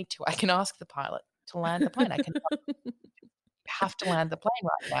really need to, I can ask the pilot to land the plane. You have to land the plane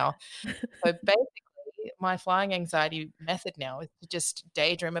right now. So basically my flying anxiety method now is to just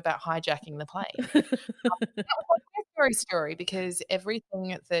daydream about hijacking the plane. That's a story because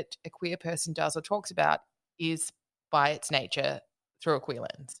everything that a queer person does or talks about is by its nature through a queer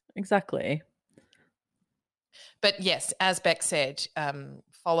lens. Exactly. But yes, as Beck said,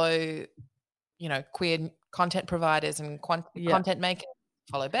 follow, queer content providers and content makers.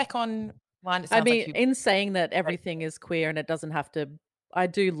 Follow Beck online. In saying that everything is queer and it doesn't have to, I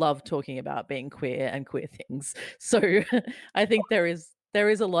do love talking about being queer and queer things. So I think there is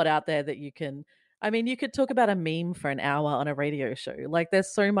a lot out there that you can. You could talk about a meme for an hour on a radio show. Like, there's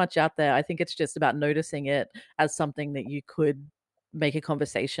so much out there. I think it's just about noticing it as something that you could make a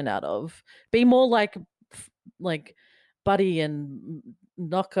conversation out of. Be more like Buddy and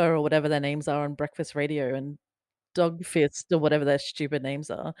Knocker or whatever their names are on breakfast radio, and Dog Fist or whatever their stupid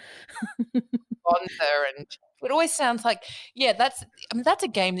names are. Bonzer, and it always sounds like, that's a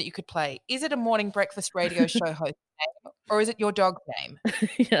game that you could play. Is it a morning breakfast radio show host name, or is it your dog's name?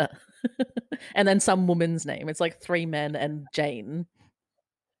 Yeah. And then some woman's name. It's like 3 men and Jane.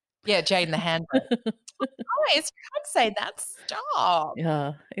 Yeah, Jane the handbrake. Guys, you can't say that. Stop.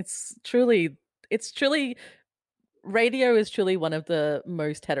 Yeah, it's truly radio is truly one of the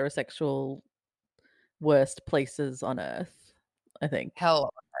most heterosexual worst places on earth, I think. Hell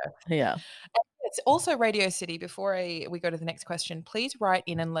on earth. Yeah. It's also Radio City. Before we go to the next question, please write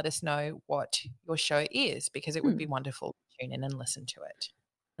in and let us know what your show is, because it would be wonderful to tune in and listen to it.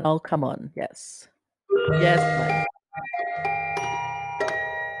 Oh, come on. Yes. Yes.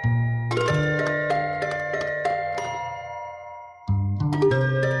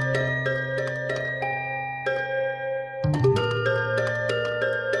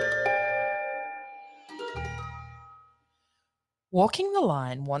 Walking the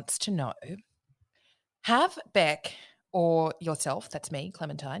Line wants to know, have Beck or yourself, that's me,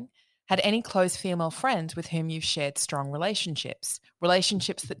 Clementine, had any close female friends with whom you've shared strong relationships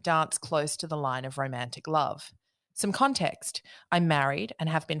that dance close to the line of romantic love? Some context. I'm married and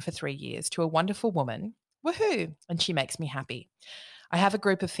have been for 3 years to a wonderful woman, woohoo, and she makes me happy. I have a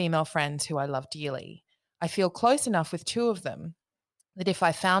group of female friends who I love dearly. I feel close enough with 2 of them that if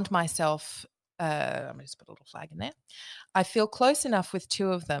I found myself, I'm going to just put a little flag in there. I feel close enough with 2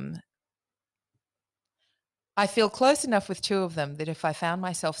 of them that if I found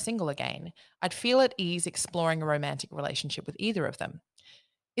myself single again, I'd feel at ease exploring a romantic relationship with either of them.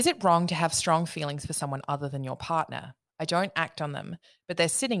 Is it wrong to have strong feelings for someone other than your partner? I don't act on them, but they're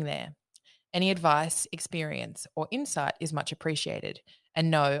sitting there. Any advice, experience, or insight is much appreciated. And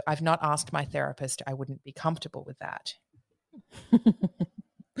no, I've not asked my therapist. I wouldn't be comfortable with that.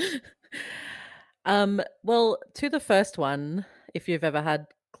 Well, to the first one, if you've ever had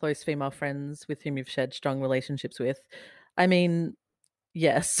close female friends with whom you've shared strong relationships with, I mean,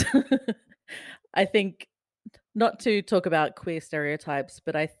 yes. I think, not to talk about queer stereotypes,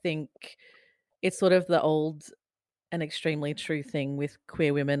 but I think it's sort of the old and extremely true thing with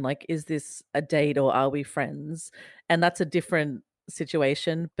queer women, like, is this a date or are we friends? And that's a different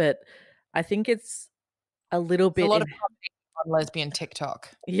situation, but I think it's a little bit a lot of on lesbian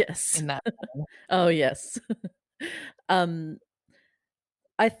TikTok. Yes. In that. Oh, yes.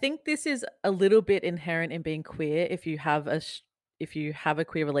 I think this is a little bit inherent in being queer. If you have a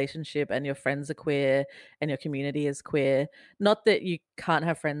queer relationship and your friends are queer and your community is queer, not that you can't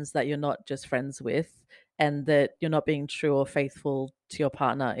have friends that you're not just friends with, and that you're not being true or faithful to your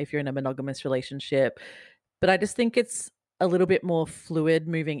partner if you're in a monogamous relationship. But I just think it's a little bit more fluid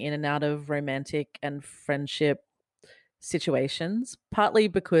moving in and out of romantic and friendship situations, partly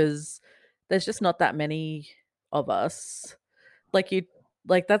because there's just not that many of us.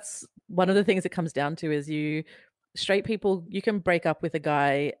 That's one of the things it comes down to is straight people, you can break up with a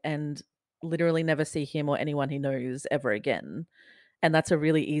guy and literally never see him or anyone he knows ever again. And that's a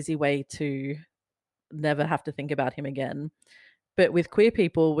really easy way to never have to think about him again. But with queer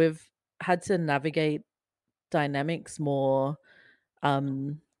people, we've had to navigate dynamics more.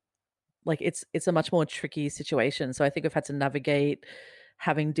 It's a much more tricky situation. So I think we've had to navigate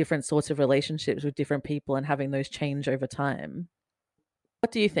having different sorts of relationships with different people and having those change over time.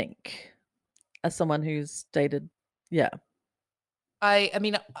 What do you think, as someone who's dated? Yeah. I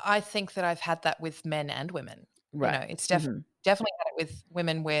mean, I think that I've had that with men and women. Right. You know, it's definitely had it with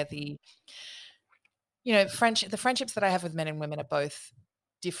women where the friendships that I have with men and women are both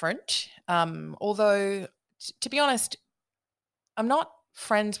different. Although, to be honest, I'm not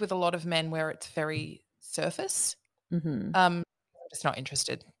friends with a lot of men where it's very surface. I'm just not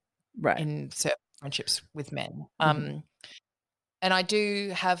interested in certain friendships with men. And I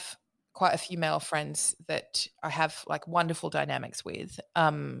do have quite a few male friends that I have like wonderful dynamics with.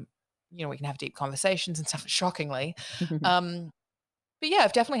 We can have deep conversations and stuff, shockingly. But yeah,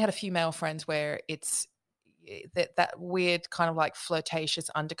 I've definitely had a few male friends where it's that weird kind of like flirtatious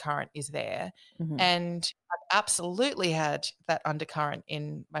undercurrent is there. And I've absolutely had that undercurrent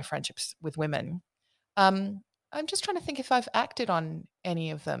in my friendships with women. I'm just trying to think if I've acted on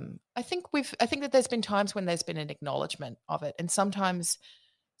any of them. I think that there's been times when there's been an acknowledgement of it. And sometimes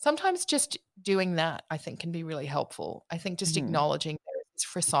just doing that, I think, can be really helpful. I think just acknowledging there is this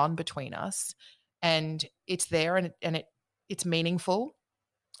frisson between us and it's there and it's meaningful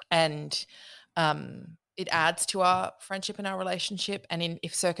and it adds to our friendship and our relationship. And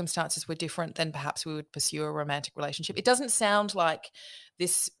if circumstances were different, then perhaps we would pursue a romantic relationship. It doesn't sound like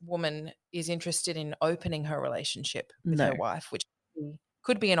this woman is interested in opening her relationship with her wife, which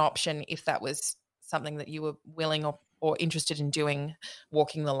could be an option if that was something that you were willing or interested in doing,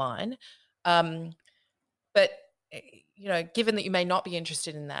 walking the line. But given that you may not be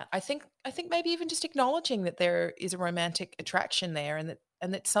interested in that, I think maybe even just acknowledging that there is a romantic attraction there and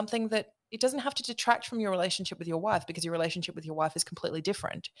that's something that it doesn't have to detract from your relationship with your wife, because your relationship with your wife is completely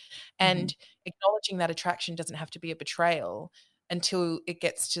different. And acknowledging that attraction doesn't have to be a betrayal unless it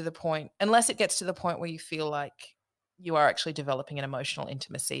gets to the point where you feel like you are actually developing an emotional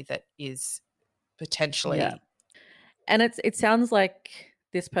intimacy that is potentially. Yeah. And it sounds like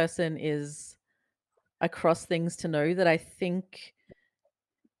this person is across things to know that I think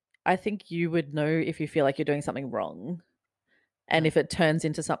you would know if you feel like you're doing something wrong. And if it turns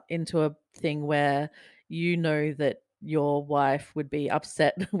into a thing where you know that your wife would be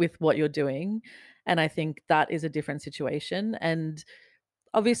upset with what you're doing, and I think that is a different situation. And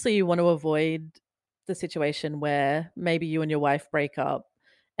obviously you want to avoid the situation where maybe you and your wife break up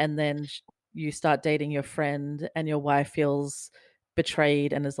and then you start dating your friend and your wife feels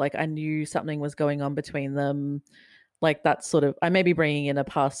betrayed and is like, I knew something was going on between them. Like, that's sort of, I may be bringing in a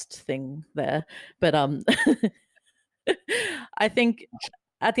past thing there, but I think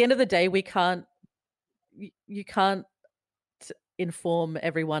at the end of the day, you can't inform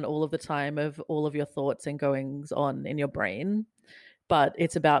everyone all of the time of all of your thoughts and goings on in your brain, but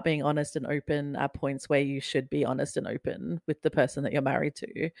it's about being honest and open at points where you should be honest and open with the person that you're married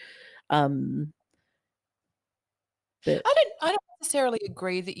to. But I don't necessarily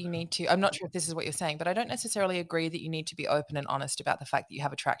agree that you need to. I'm not sure if this is what you're saying, but I don't necessarily agree that you need to be open and honest about the fact that you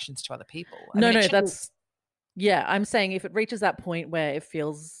have attractions to other people. I'm saying if it reaches that point where it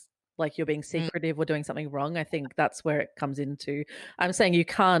feels like you're being secretive or doing something wrong. I think that's where it comes into. I'm saying you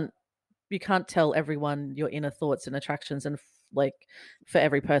can't tell everyone your inner thoughts and attractions, and like for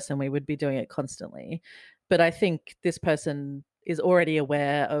every person we would be doing it constantly. But I think this person is already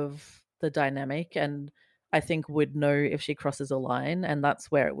aware of the dynamic, and I think would know if she crosses a line, and that's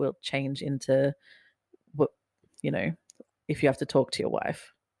where it will change into what, if you have to talk to your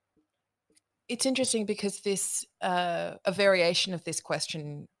wife. It's interesting because this a variation of this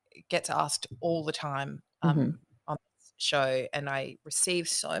question gets asked all the time on this show, and I receive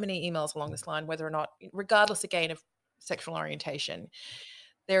so many emails along this line, whether or not, regardless again of sexual orientation,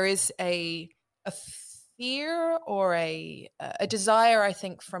 there is a fear or a desire, I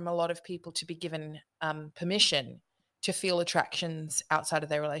think, from a lot of people to be given permission to feel attractions outside of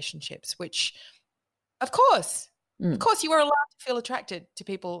their relationships, which, of course, you are allowed to feel attracted to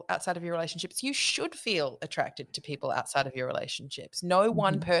people outside of your relationships. You should feel attracted to people outside of your relationships. No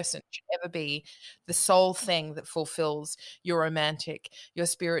one person should ever be the sole thing that fulfills your romantic, your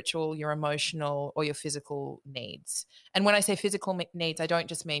spiritual, your emotional, or your physical needs. And when I say physical needs, I don't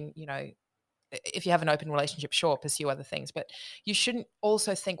just mean, if you have an open relationship, sure, pursue other things. But you shouldn't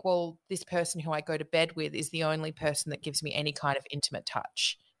also think, well, this person who I go to bed with is the only person that gives me any kind of intimate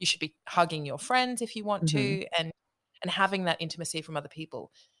touch. You should be hugging your friends if you want to, and having that intimacy from other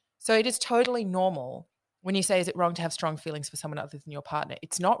people. So it is totally normal when you say, is it wrong to have strong feelings for someone other than your partner?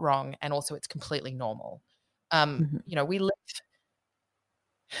 It's not wrong, and also it's completely normal. We live,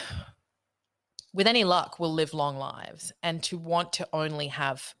 with any luck, we'll live long lives, and to want to only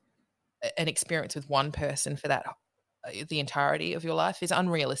have an experience with one person for that the entirety of your life is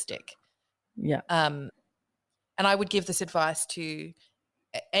unrealistic. Yeah. And I would give this advice to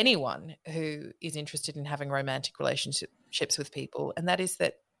anyone who is interested in having romantic relationships with people, and that is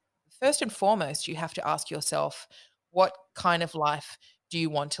that first and foremost, you have to ask yourself, what kind of life do you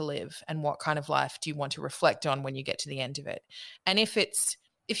want to live, and what kind of life do you want to reflect on when you get to the end of it? And if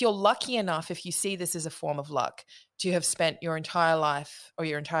you're lucky enough, if you see this as a form of luck, to have spent your entire life or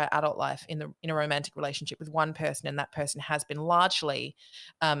your entire adult life in a romantic relationship with one person, and that person has been largely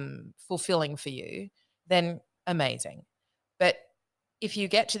fulfilling for you, then amazing. But if you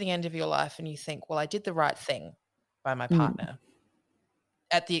get to the end of your life and you think, well, I did the right thing by my partner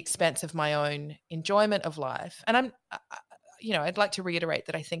at the expense of my own enjoyment of life, and I'd like to reiterate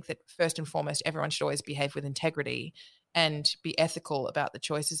that I think that first and foremost, everyone should always behave with integrity and be ethical about the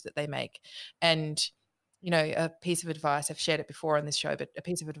choices that they make. And, a piece of advice, I've shared it before on this show, but a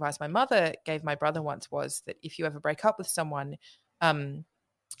piece of advice my mother gave my brother once was that if you ever break up with someone, under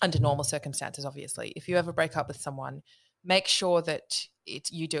normal circumstances, obviously, if you ever break up with someone, make sure that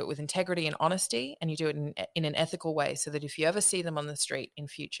you do it with integrity and honesty, and you do it in an ethical way, so that if you ever see them on the street in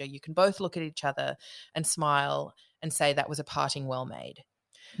future, you can both look at each other and smile and say that was a parting well made.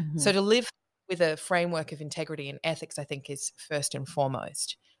 So to live with a framework of integrity and ethics, I think, is first and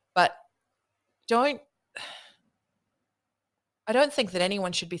foremost. But I don't think that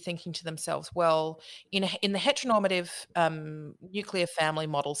anyone should be thinking to themselves, well, in the heteronormative nuclear family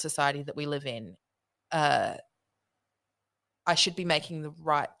model society that we live in, I should be making the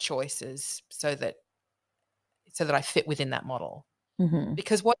right choices so that I fit within that model.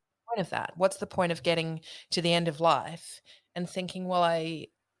 Because what's the point of that? What's the point of getting to the end of life and thinking, well, I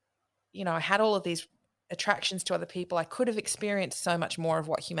had all of these attractions to other people. I could have experienced so much more of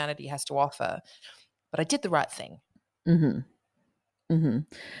what humanity has to offer, but I did the right thing.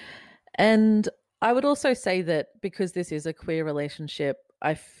 And I would also say that because this is a queer relationship,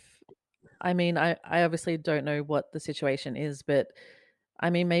 I obviously don't know what the situation is, but I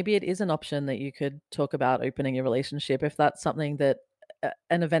mean, maybe it is an option that you could talk about opening your relationship if that's something that,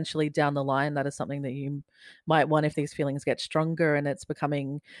 and eventually down the line, that is something that you might want if these feelings get stronger and it's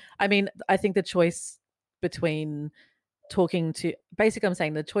becoming, I think the choice between talking to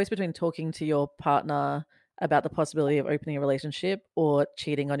your partner about the possibility of opening a relationship or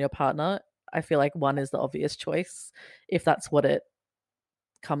cheating on your partner, I feel like one is the obvious choice if that's what it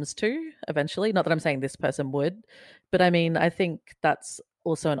comes to eventually. Not that I'm saying this person would, but I think that's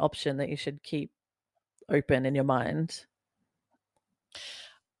also an option that you should keep open in your mind.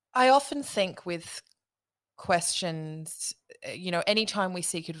 I often think with questions, anytime we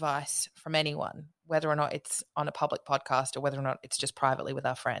seek advice from anyone, whether or not it's on a public podcast or whether or not it's just privately with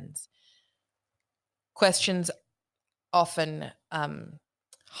our friends, questions often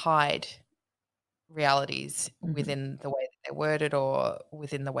hide realities within the way that they're worded or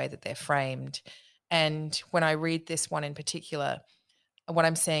within the way that they're framed. And when I read this one in particular, what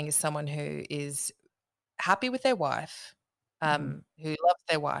I'm seeing is someone who is happy with their wife, who loves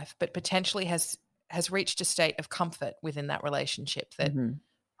their wife, but potentially has reached a state of comfort within that relationship that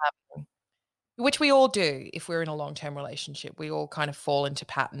which we all do if we're in a long-term relationship. We all kind of fall into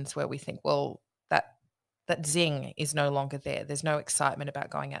patterns where we think, well, that zing is no longer there. There's no excitement about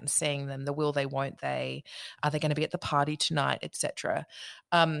going out and seeing them. The will they, won't they? Are they going to be at the party tonight, etc.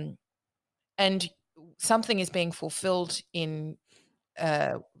 And something is being fulfilled in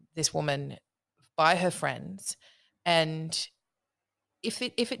this woman by her friends, and if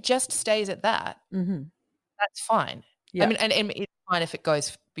it just stays at that, that's fine. Yeah. I mean, and it's fine if it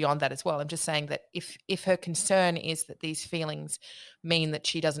goes beyond that as well. I'm just saying that if her concern is that these feelings mean that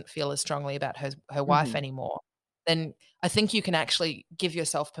she doesn't feel as strongly about her wife anymore, then I think you can actually give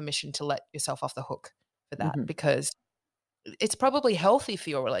yourself permission to let yourself off the hook for that, because it's probably healthy for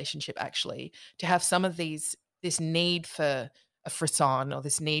your relationship actually to have some of this need for a frisson or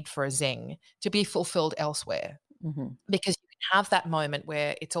this need for a zing to be fulfilled elsewhere, because you can have that moment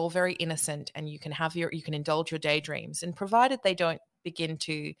where it's all very innocent and you can indulge your daydreams, and provided they don't begin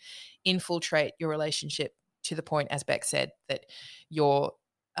to infiltrate your relationship to the point, as Beck said, that you're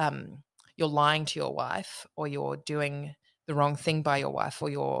lying to your wife, or you're doing the wrong thing by your wife, or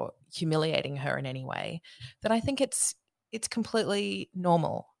you're humiliating her in any way, then I think it's completely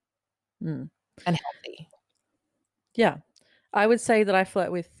normal and healthy. Yeah. I would say that I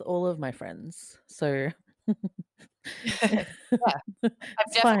flirt with all of my friends. So Yeah.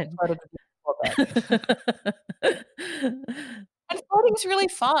 I've definitely flirted with you before that. And flirting is really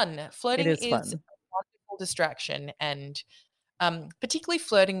fun. Flirting is fun. a wonderful distraction, and particularly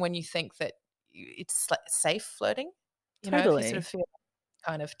flirting when you think that it's safe flirting. You know, if you sort of feel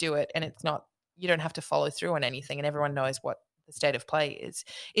kind of do it and it's not, you don't have to follow through on anything and everyone knows what the state of play is.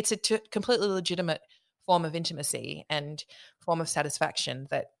 It's a completely legitimate form of intimacy and form of satisfaction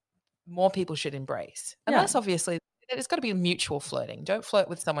that more people should embrace. Unless obviously it's got to be mutual flirting. Don't flirt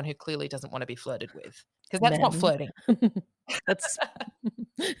with someone who clearly doesn't want to be flirted with, because that's not flirting. That's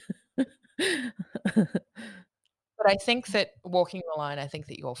But I think that walking the line, I think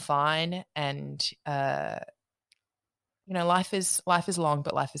that you're fine, and life is long,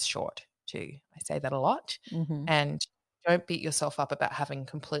 but life is short too. I say that a lot. And don't beat yourself up about having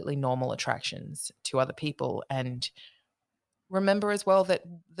completely normal attractions to other people. And remember as well that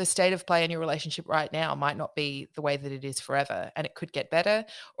the state of play in your relationship right now might not be the way that it is forever, and it could get better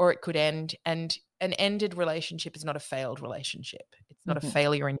or it could end. And an ended relationship is not a failed relationship. It's not a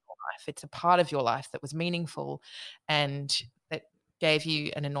failure in your life. It's a part of your life that was meaningful and that gave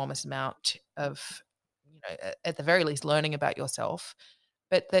you an enormous amount of, at the very least, learning about yourself,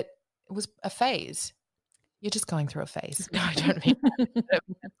 but that it was a phase. You're just going through a phase. No, I don't mean that.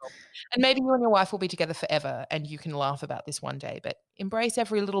 And maybe you and your wife will be together forever and you can laugh about this one day, but embrace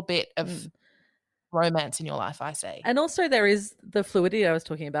every little bit of romance in your life, I say. And also there is the fluidity I was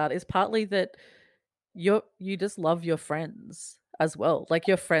talking about is partly that you just love your friends as well. Like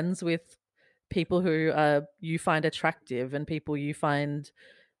you're friends with people who you find attractive and people you find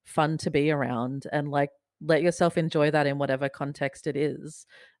fun to be around, and like let yourself enjoy that in whatever context it is.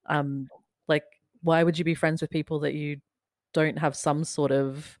 Like, why would you be friends with people that you don't have some sort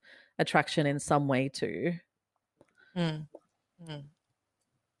of attraction in some way to?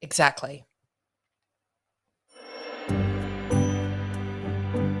 Exactly.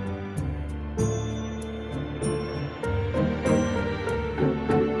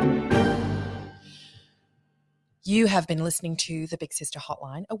 You have been listening to The Big Sister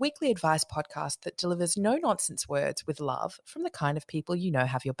Hotline, a weekly advice podcast that delivers no-nonsense words with love from the kind of people you know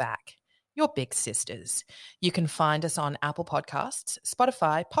have your back. Your big sisters. You can find us on Apple Podcasts,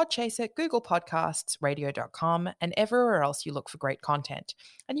 Spotify, Podchaser, Google Podcasts, radio.com, and everywhere else you look for great content.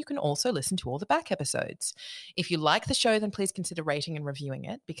 And you can also listen to all the back episodes. If you like the show, then please consider rating and reviewing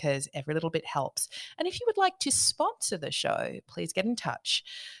it, because every little bit helps. And if you would like to sponsor the show, please get in touch.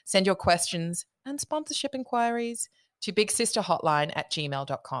 Send your questions and sponsorship inquiries to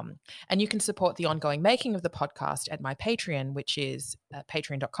bigsisterhotline@gmail.com. And you can support the ongoing making of the podcast at my Patreon, which is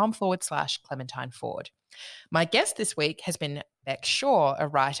patreon.com/Clementine Ford. My guest this week has been Beck Shaw, a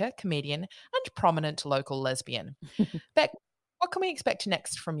writer, comedian, and prominent local lesbian. Beck, what can we expect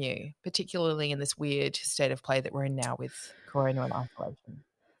next from you, particularly in this weird state of play that we're in now with corona and isolation?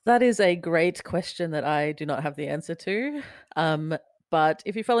 That is a great question that I do not have the answer to. But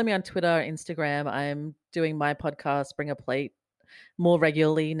if you follow me on Twitter, Instagram, I'm doing my podcast, Bring a Plate, more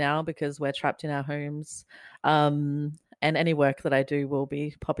regularly now because we're trapped in our homes. And any work that I do will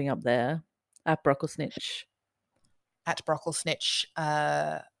be popping up there at Brocklesnitch. At Brocklesnitch,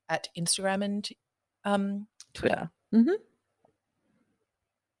 at Instagram and Twitter. Mm-hmm.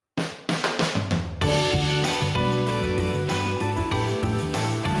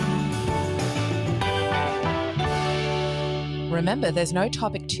 Remember, there's no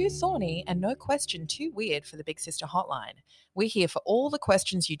topic too thorny and no question too weird for the Big Sister Hotline. We're here for all the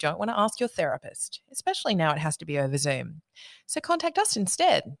questions you don't want to ask your therapist, especially now it has to be over Zoom. So contact us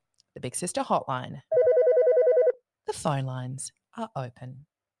instead, the Big Sister Hotline. The phone lines are open.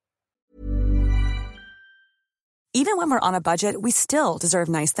 Even when we're on a budget, we still deserve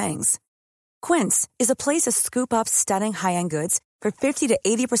nice things. Quince is a place to scoop up stunning high-end goods for 50 to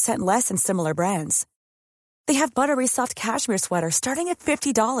 80% less than similar brands. They have buttery soft cashmere sweaters starting at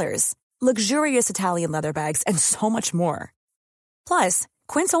 $50, luxurious Italian leather bags, and so much more. Plus,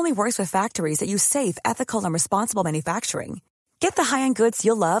 Quince only works with factories that use safe, ethical, and responsible manufacturing. Get the high-end goods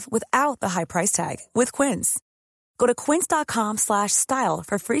you'll love without the high price tag with Quince. Go to quince.com/style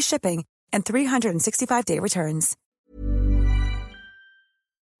for free shipping and 365-day returns.